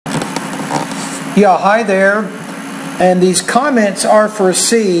Yeah, hi there. And these comments are for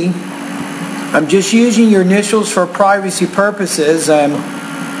C. I'm just using your initials for privacy purposes. I'm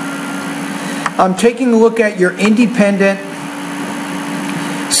taking a look at your independent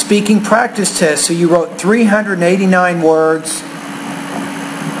speaking practice test. So you wrote 389 words.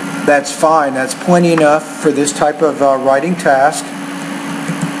 That's fine. That's plenty enough for this type of writing task.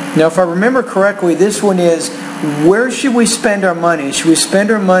 Now, if I remember correctly, this one is, where should we spend our money? Should we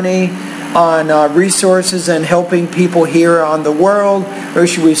spend our money on resources and helping people here on the world, or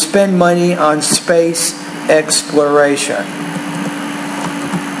should we spend money on space exploration?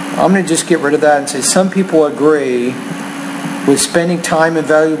 I'm going to just get rid of that and say some people agree with spending time and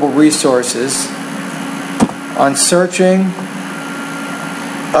valuable resources on searching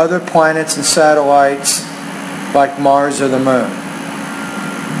other planets and satellites like Mars or the Moon.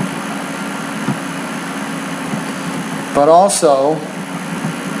 But also,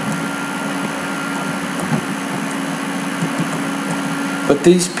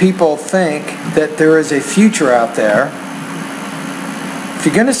 these people think that there is a future out there. If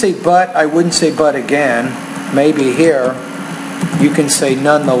you're going to say but, I wouldn't say but again. Maybe here you can say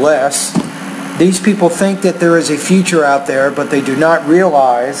nonetheless. These people think that there is a future out there, but they do not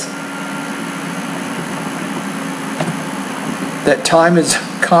realize that time is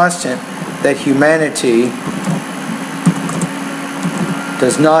constant, that humanity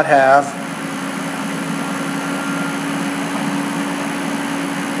does not have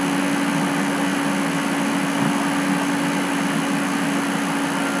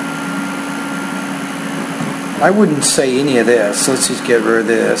I wouldn't say any of this. Let's just get rid of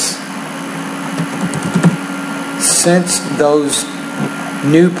this. Since those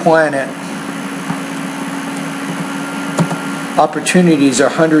new planet opportunities are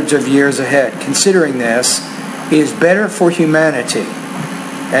hundreds of years ahead, considering this, it is better for humanity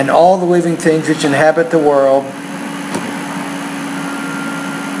and all the living things which inhabit the world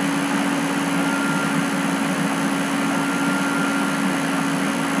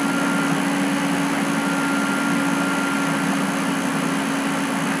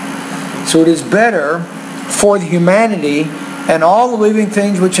So it is better for the humanity and all the living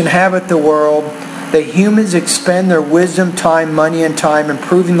things which inhabit the world that humans expend their wisdom, time, money, and time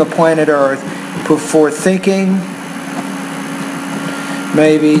improving the planet Earth before thinking,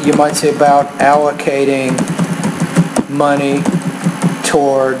 maybe you might say, about allocating money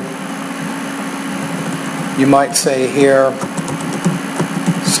toward, you might say here,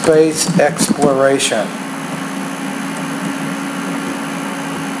 space exploration.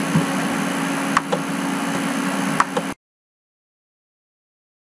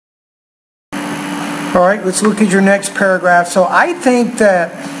 All right, let's look at your next paragraph. So I think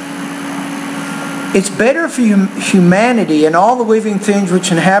that it's better for humanity and all the living things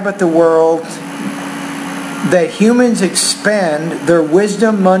which inhabit the world that humans expend their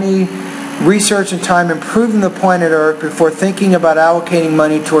wisdom, money, research, and time improving the planet Earth before thinking about allocating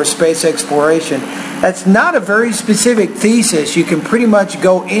money towards space exploration. That's not a very specific thesis. You can pretty much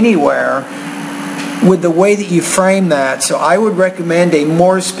go anywhere with the way that you frame that. So I would recommend a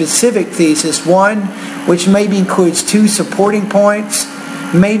more specific thesis, one which maybe includes 2 supporting points.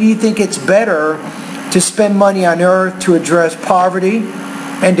 Maybe you think it's better to spend money on Earth to address poverty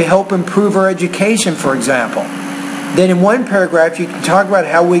and to help improve our education, for example. Then in one paragraph you can talk about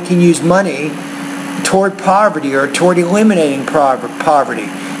how we can use money toward poverty or toward eliminating poverty.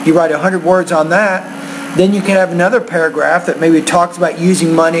 You write 100 words on that. Then you can have another paragraph that maybe talks about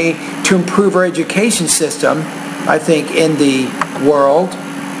using money to improve our education system, I think, in the world.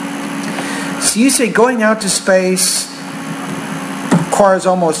 So you say going out to space requires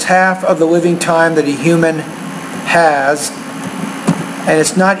almost half of the living time that a human has, and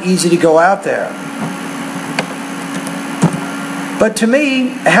it's not easy to go out there. But to me,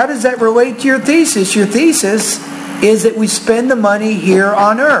 how does that relate to your thesis? Your thesis is that we spend the money here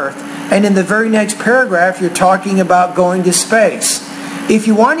on Earth. And in the very next paragraph, you're talking about going to space. If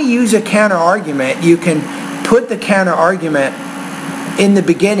you want to use a counter-argument, you can put the counter-argument in the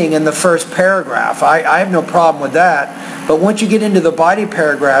beginning, in the first paragraph. I have no problem with that. But once you get into the body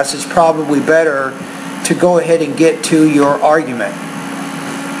paragraphs, it's probably better to go ahead and get to your argument.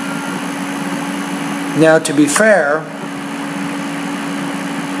 Now, to be fair,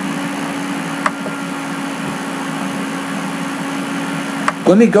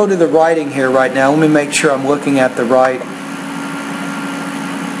 let me go to the writing here right now. Let me make sure I'm looking at the right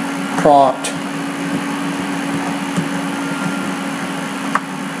prompt.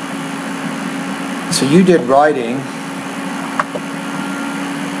 So you did writing.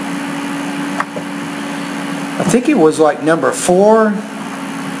 I think it was like number 4.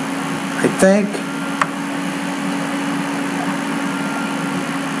 I think.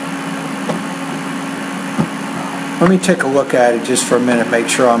 Let me take a look at it just for a minute, make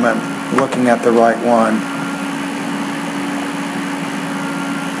sure I'm looking at the right one.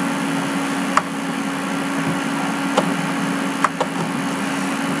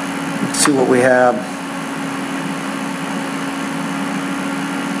 Let's see what we have.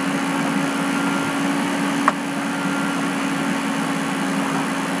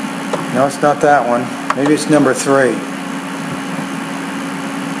 No, it's not that one. Maybe it's number 3.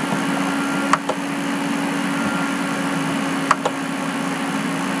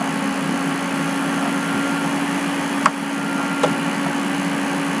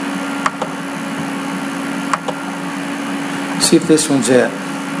 See if this one's it.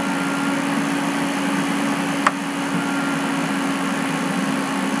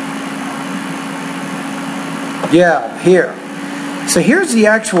 Yeah, here. So here's the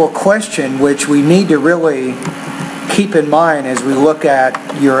actual question which we need to really keep in mind as we look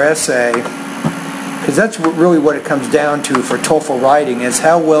at your essay, because that's really what it comes down to for TOEFL writing, is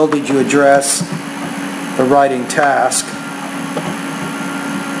how well did you address the writing task.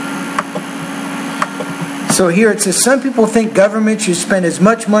 So here it says, some people think government should spend as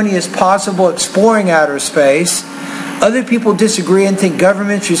much money as possible exploring outer space. Other people disagree and think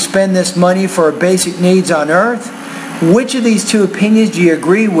government should spend this money for our basic needs on Earth. Which of these two opinions do you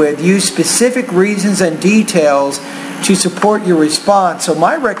agree with? Use specific reasons and details to support your response. So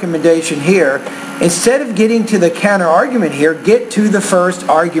my recommendation here, instead of getting to the counter argument here, get to the first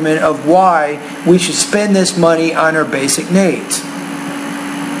argument of why we should spend this money on our basic needs.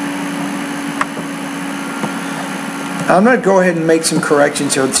 I'm going to go ahead and make some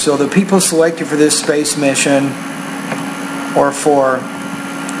corrections here. So the people selected for this space mission, or for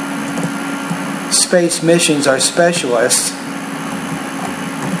space missions, are specialists,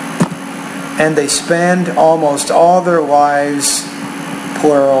 and they spend almost all their lives,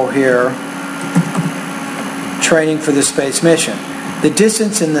 plural here, training for the space mission. The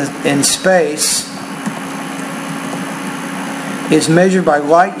distance in space is measured by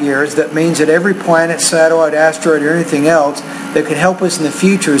light years. That means that every planet, satellite, asteroid, or anything else that could help us in the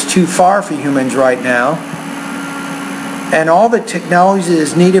future is too far for humans right now. And all the technology that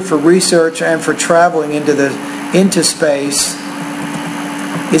is needed for research and for traveling into space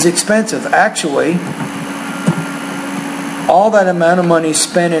is expensive. Actually, all that amount of money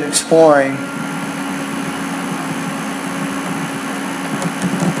spent in exploring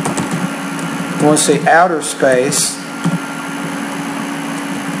I want to say outer space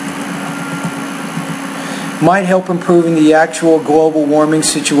might help improving the actual global warming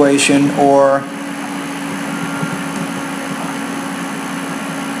situation, or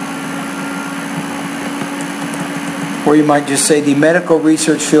you might just say the medical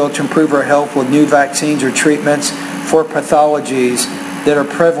research field to improve our health with new vaccines or treatments for pathologies that are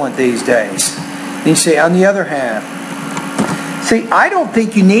prevalent these days. And you say, on the other hand, see, I don't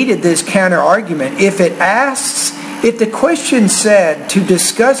think you needed this counter argument. If the question said to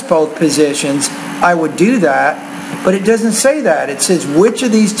discuss both positions, I would do that, but it doesn't say that. It says, which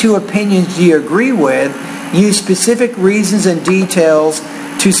of these two opinions do you agree with? Use specific reasons and details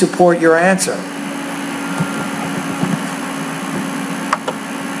to support your answer.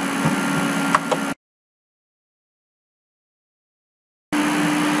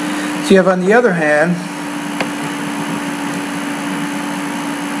 So you have, on the other hand,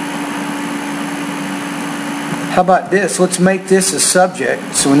 how about this? Let's make this a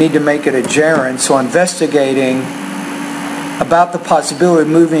subject. So we need to make it a gerund. So investigating about the possibility of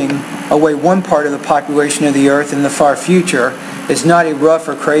moving away one part of the population of the Earth in the far future is not a rough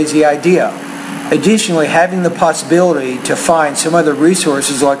or crazy idea. Additionally, having the possibility to find some other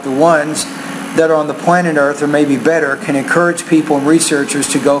resources like the ones that are on the planet Earth or maybe better can encourage people and researchers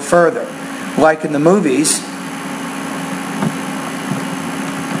to go further. Like in the movies,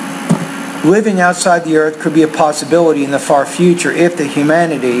 living outside the Earth could be a possibility in the far future if the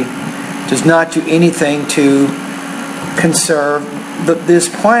humanity does not do anything to conserve this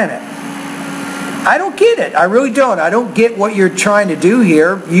planet. I don't get it. I really don't. I don't get what you're trying to do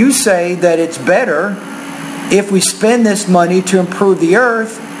here. You say that it's better if we spend this money to improve the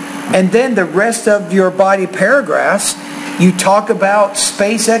Earth, and then the rest of your body paragraphs, you talk about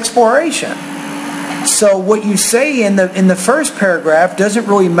space exploration. So what you say in the first paragraph doesn't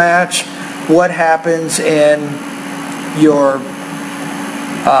really match what happens in your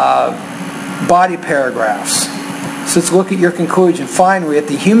body paragraphs. So let's look at your conclusion. Finally, at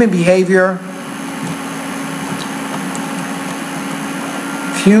the human behavior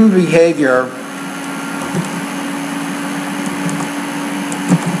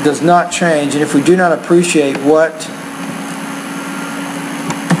does not change, and if we do not appreciate what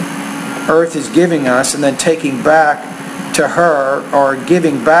Earth is giving us and then taking back to her, or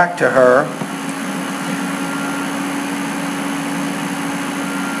giving back to her,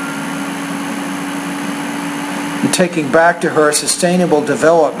 and taking back to her sustainable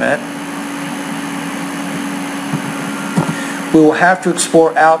development, we will have to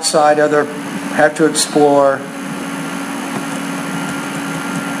explore other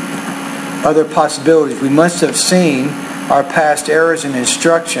possibilities. We must have seen our past errors in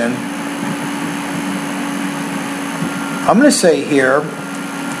instruction. I'm going to say here,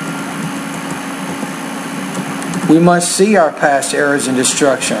 we must see our past errors in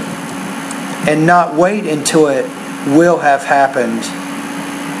instruction and not wait until it will have happened.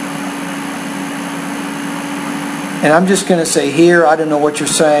 And I'm just going to say here, I don't know what you're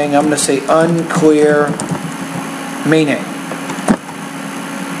saying, I'm going to say unclear meaning.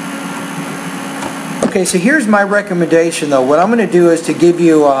 Okay, so here's my recommendation though. What I'm going to do is to give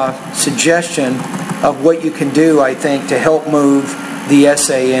you a suggestion of what you can do, I think, to help move the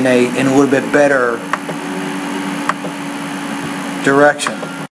essay in a little bit better direction.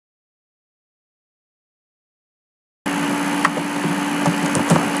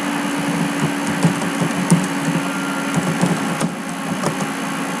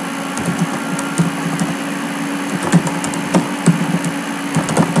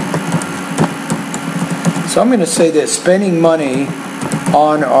 So I'm going to say this: spending money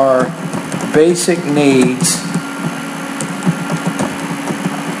on our basic needs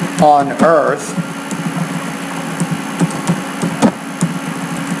on Earth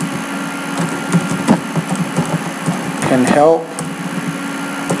can help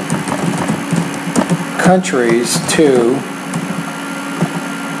countries to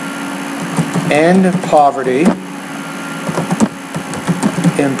end poverty,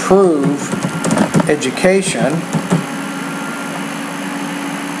 improve education,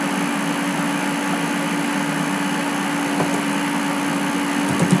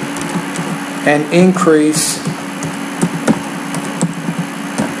 and increase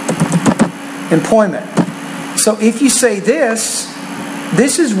employment. So if you say this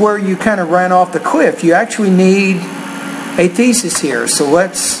is where you kind of ran off the cliff. You actually need a thesis here. So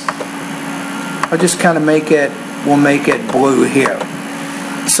I'll just kind of we'll make it blue here.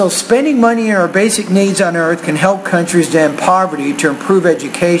 So spending money on our basic needs on Earth can help countries to end poverty, to improve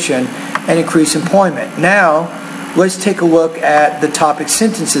education, and increase employment. Now, let's take a look at the topic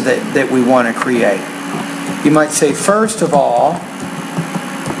sentences that we want to create. You might say, first of all,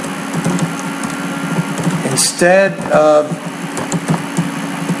 instead of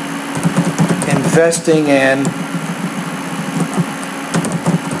investing in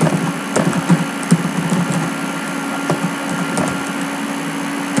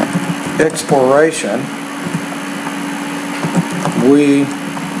exploration,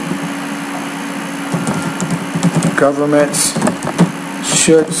 governments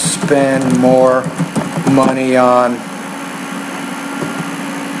should spend more money on,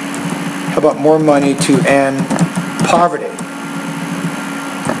 how about more money to end poverty?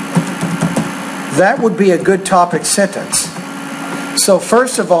 That would be a good topic sentence. So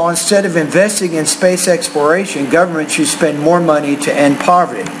first of all, instead of investing in space exploration, governments should spend more money to end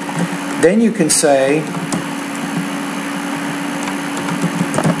poverty. Then you can say,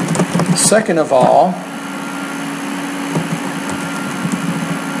 second of all,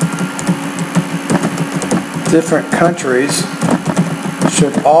 different countries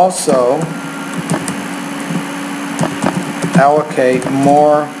should also allocate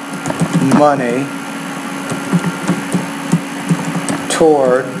more money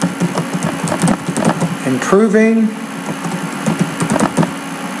toward improving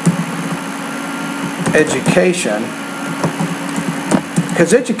education,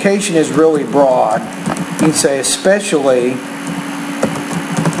 because education is really broad. You can say especially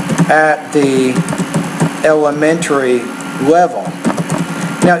at the elementary level.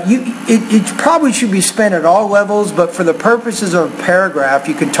 Now, it probably should be spent at all levels, but for the purposes of a paragraph,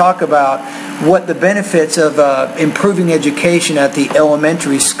 you can talk about what the benefits of improving education at the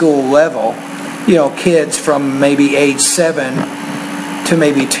elementary school level, you know, kids from maybe age 7 to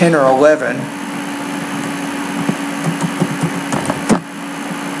maybe 10 or 11.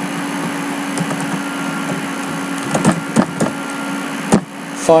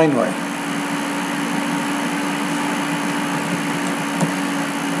 Finally,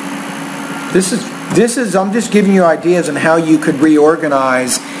 this is I'm just giving you ideas on how you could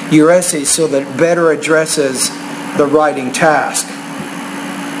reorganize your essay so that it better addresses the writing task.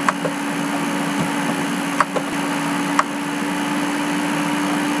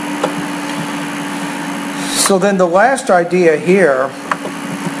 So then the last idea here,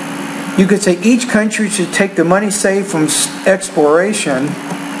 you could say each country should take the money saved from exploration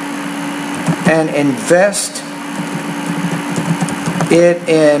and invest it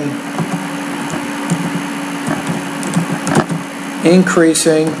in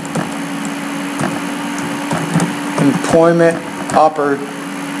increasing employment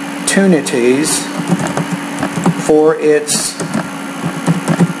opportunities for its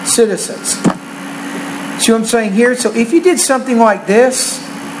citizens. See what I'm saying here? So if you did something like this,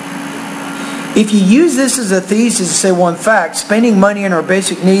 if you use this as a thesis to say, well, in fact, spending money on our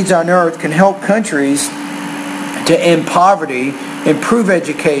basic needs on earth can help countries to end poverty, improve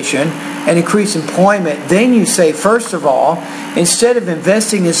education, and increase employment, then you say, first of all, instead of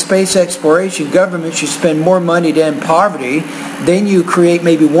investing in space exploration, government should spend more money to end poverty. Then you create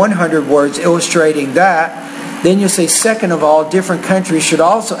maybe 100 words illustrating that. Then you say, second of all, different countries should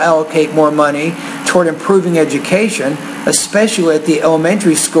also allocate more money toward improving education, especially at the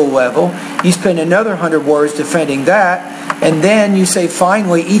elementary school level. You spend another 100 words defending that. And then you say,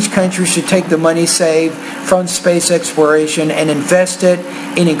 finally, each country should take the money saved from space exploration and invest it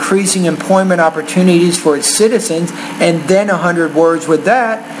in increasing employment opportunities for its citizens. And then 100 words with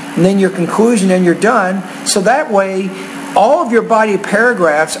that. And then your conclusion, and you're done. So that way, all of your body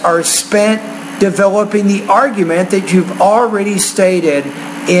paragraphs are spent developing the argument that you've already stated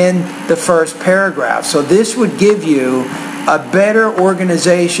in the first paragraph. So this would give you a better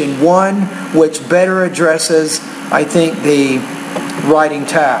organization, one which better addresses, I think, the writing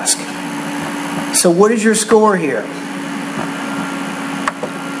task. So what is your score here?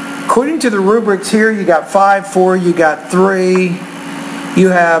 According to the rubrics here, you got 5, 4, you got 3. You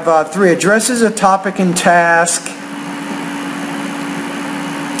have 3 addresses a topic and task.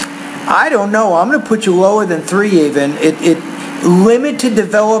 I don't know. I'm going to put you lower than 3 even. It limited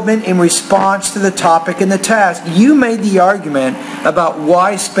development in response to the topic and the task. You made the argument about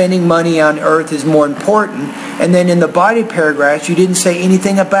why spending money on earth is more important, and then in the body paragraphs you didn't say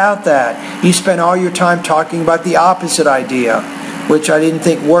anything about that. You spent all your time talking about the opposite idea, which I didn't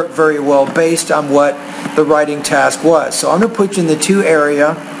think worked very well based on what the writing task was. So I'm going to put you in the 2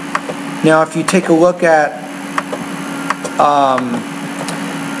 area. Now if you take a look at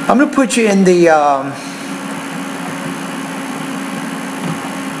I'm going to put you in the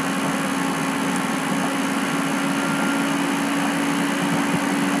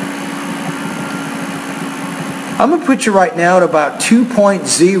I'm going to put you right now at about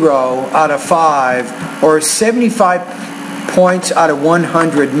 2.0 out of 5, or 75 points out of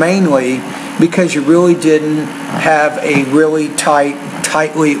 100, mainly because you really didn't have a really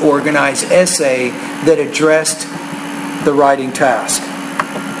tightly organized essay that addressed the writing task.